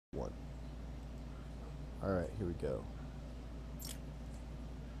One. All right, here we go.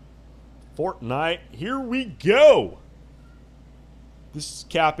 Fortnite, here we go. This is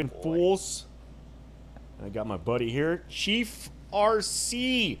Captain Fools. And I got my buddy here, Chief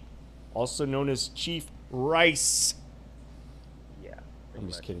RC, also known as Chief Rice. Yeah. I'm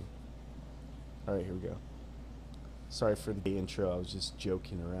just kidding. All right, here we go. Sorry for the intro. I was just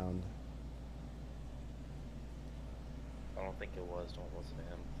joking around. I don't think it was. Don't listen to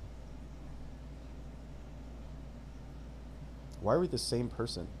him. Why are we the same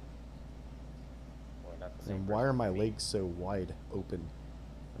person? Well, not the same And person why are as my me. legs so wide open?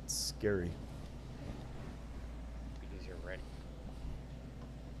 That's scary. Because you're ready.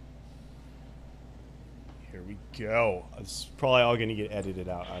 Here we go. It's probably all going to get edited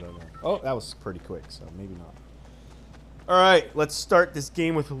out. I don't know. Oh, that was pretty quick, so maybe not. All right, let's start this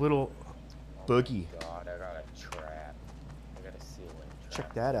game with a little boogie. Oh God, I got a trap. I got a ceiling trap.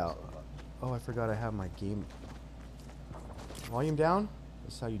 Check that out. Oh, I forgot I have my game volume down.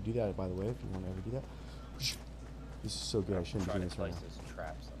 This is how you do that, by the way, if you want to ever do that. This is so good. I shouldn't be doing this right now.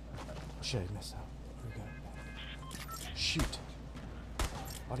 Traps. Oh, shit, I messed up. Here we go. Shoot.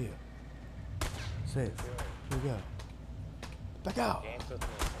 Audio. Save. Here we go. Back out. Games with me.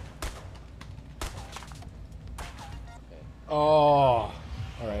 Okay. Oh. All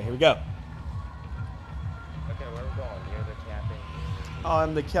right, here we go. Okay, where are we going? You're the captain.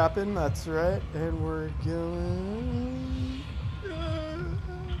 I'm the captain, that's right. And we're going...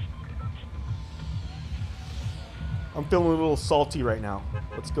 I'm feeling a little salty right now.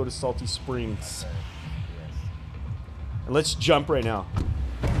 Let's go to Salty Springs. Yes. And let's jump right now.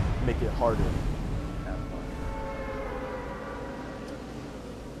 Make it harder. Have fun.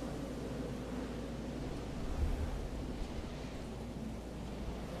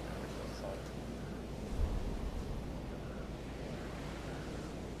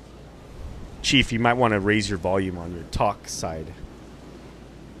 Chief, you might want to raise your volume on your talk side.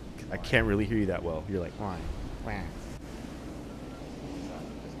 I can't really hear you that well. You're like, why?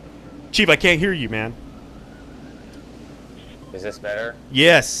 Chief, I can't hear you, man. Is this better?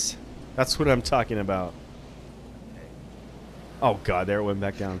 Yes, that's what I'm talking about. Oh God, there it went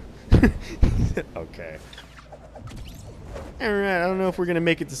back down. Okay. All right, I don't know if we're gonna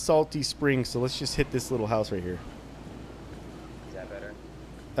make it to Salty Springs, so let's just hit this little house right here. Is that better?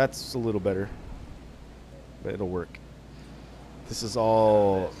 That's a little better, but it'll work. This is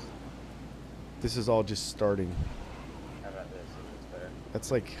all. This is all just starting. How about this? Is this better?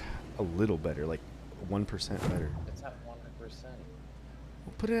 That's like a little better, like 1% better. It's not 100%.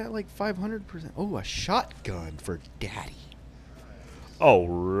 We'll put it at like 500%. Oh, a shotgun for daddy.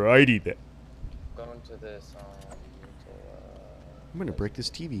 Alrighty then. Going to this, I'm gonna break this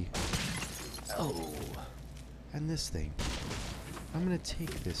TV. Oh, and this thing. I'm gonna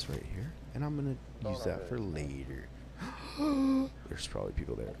take this right here, and I'm gonna use that for later. There's probably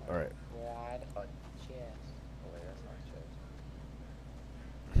people there. All right. Quad a chest. Oh wait, that's not a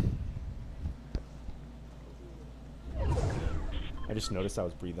chest. I just noticed I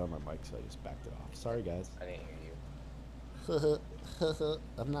was breathing on my mic, so I just backed it off. Sorry, guys. I didn't hear you.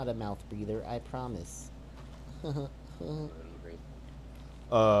 I'm not a mouth breather, I promise. What do you breathe?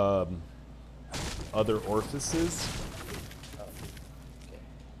 Other orifices. Oh, okay.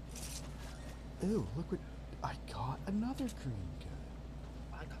 Ooh, look what I got! Another green gun.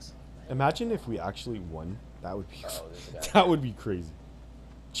 I got some. Imagine if we actually won. That would be. Oh, there's a guy. That would be crazy.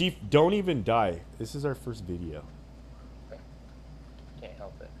 Chief, don't even die. This is our first video. Can't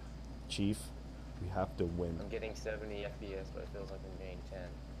help it. Chief, we have to win. I'm getting 70 FPS, but it feels like I'm getting 10.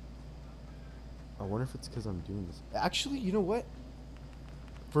 I wonder if it's because I'm doing this. Actually, you know what?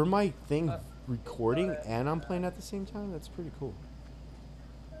 For my thing recording and I'm playing at the same time, that's pretty cool.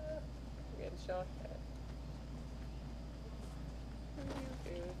 I'm getting shot at.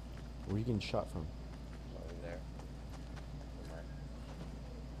 Dude. Where are you getting shot from? Over there. Never mind.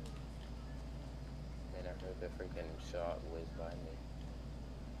 Man, I heard the freaking shot whiz by me.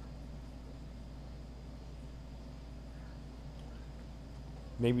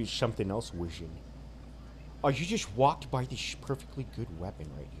 Maybe something else whizzing. Oh, you just walked by this perfectly good weapon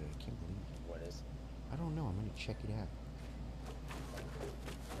right here. I can't believe it. What is it? I don't know. I'm gonna check it out.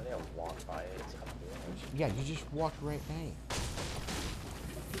 I think I walked by it. It's up there. Yeah, you just walked right by it.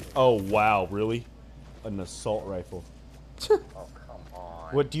 Oh wow, really? An assault rifle. Oh, come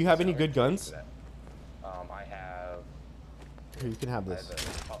on. What, do you have any Sorry good for guns? that. I have. Here, you can have I this. have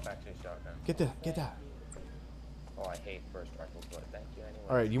a pop action shotgun. Get that. Oh, I hate burst rifles, but thank you anyway.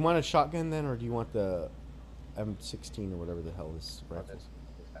 All right, do you want a shotgun then, or do you want the M16 or whatever the hell this rifle is?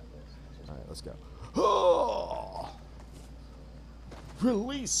 This got this. All right, let's go.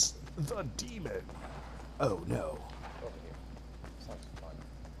 Release the demon. Oh no. Over here. Sounds fun.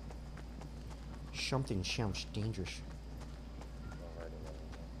 Something sounds dangerous. Alrighty,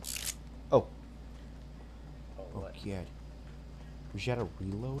 then. Oh. Oh, Oh what? god. Was that a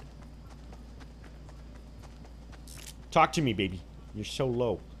reload? Talk to me, baby. You're so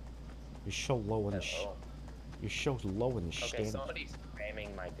low. You're so low in the Hello. You're so low in the Okay, stand. somebody's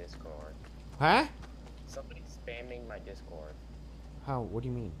spamming my Discord. Huh? Somebody's spamming my Discord. How? What do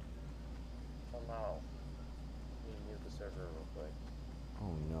you mean? Somehow. Let me mute the server real quick.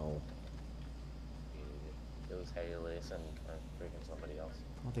 Oh no. It was Haley and freaking somebody else.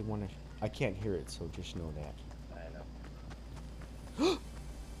 Well, they want to. I can't hear it, so just know that. I know.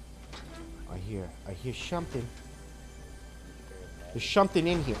 I hear something. There's something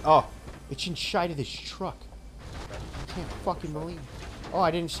in here. Oh, it's inside of this truck. I can't fucking believe it. Oh,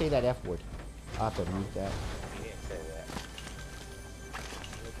 I didn't say that F word. I'll have to mute that. You didn't say that.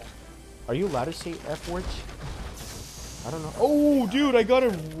 Are you allowed to say F words? I don't know. Oh, dude, I got a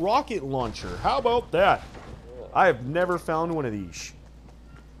rocket launcher. How about that? Cool. I have never found one of these.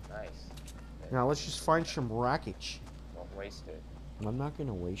 Nice. Now, let's just find some rockets. Don't waste it. I'm not going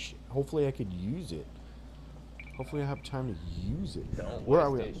to waste it. Hopefully, I could use it. Hopefully, I have time to use it. Don't Where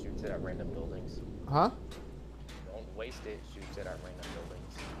are waste we? it. Shoots it at random buildings. Huh? Don't waste it. Shoots it at random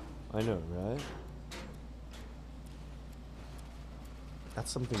buildings. I know, right?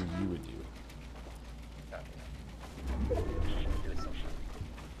 That's something you would do. Do something.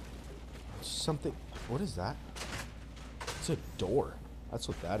 Something. What is that? It's a door. That's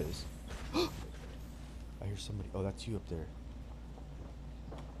what that is. I hear somebody. Oh, that's you up there.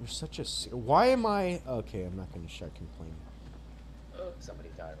 You're such a. Why am I? Okay, I'm not going to start complaining. Oh, somebody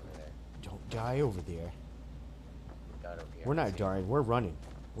died over there. Don't die over there. Died over here. We're not dying. We're running.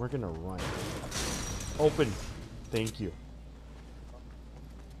 We're going to run. Open. Thank you.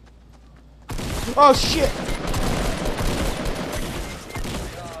 Oh, shit!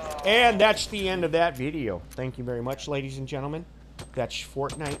 And that's the end of that video. Thank you very much, ladies and gentlemen. That's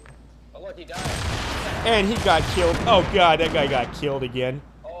Fortnite. Oh, look, he died. And he got killed. Oh, God, that guy got killed again.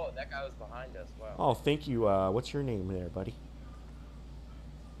 Oh, that guy was behind us. Wow. Oh, thank you. What's your name there, buddy?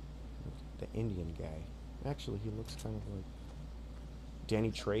 The Indian guy. Actually, he looks kind of like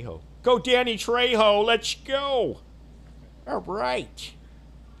Danny Trejo. Go, Danny Trejo! Let's go! All right.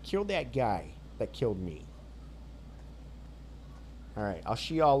 Kill that guy that killed me. All right, I'll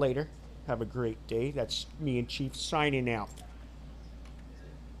see y'all later. Have a great day. That's me and Chief signing out.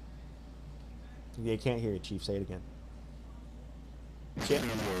 They can't hear it, Chief. Say it again.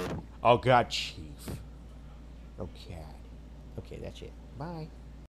 Oh, God, Chief. Okay. Okay, that's it. Bye.